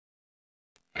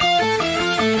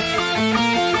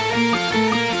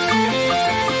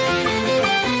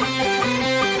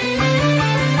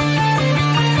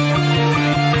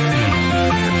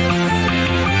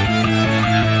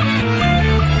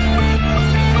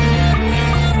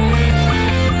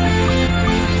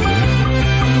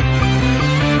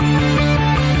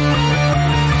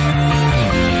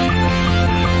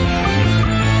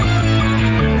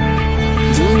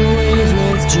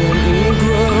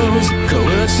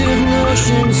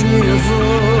emotions we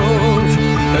evolve.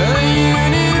 A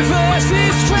universe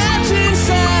is trapped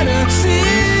inside a sea.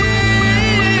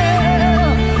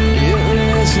 It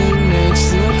resonates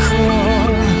the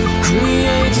core,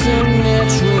 creates a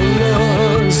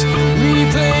metronome,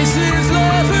 replaces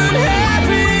love and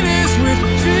happiness with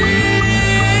fear.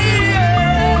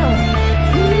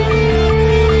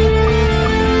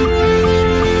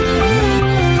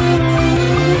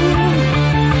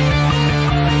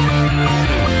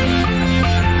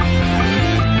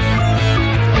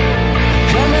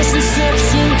 How much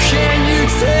deception can you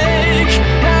take?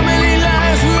 How many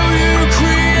lies will you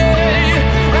create?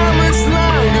 How much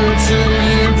longer till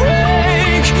you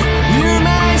break? Your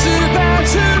mind's about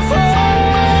to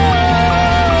fall,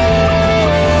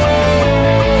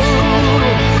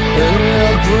 and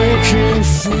they're breaking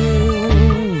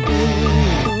through,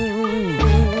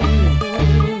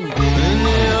 and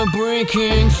they're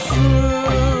breaking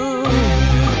through,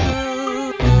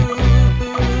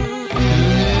 and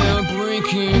they're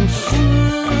breaking through.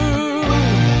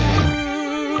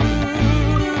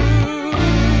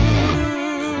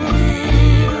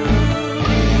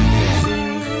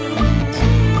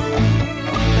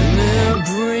 And they're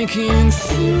breaking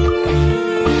through.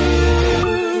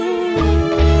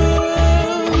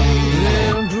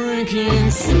 They're breaking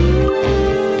through.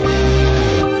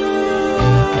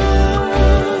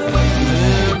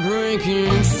 They're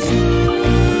breaking through.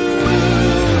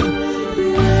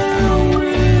 Now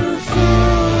we're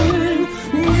falling.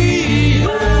 We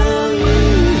are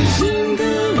losing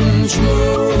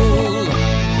control.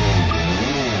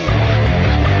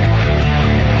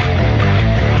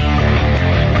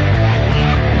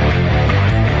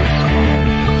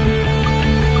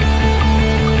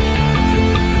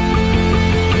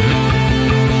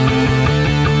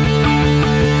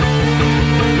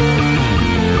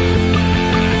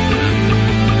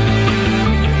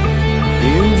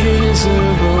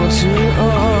 Invisible to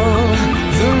all,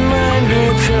 the mind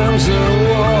becomes a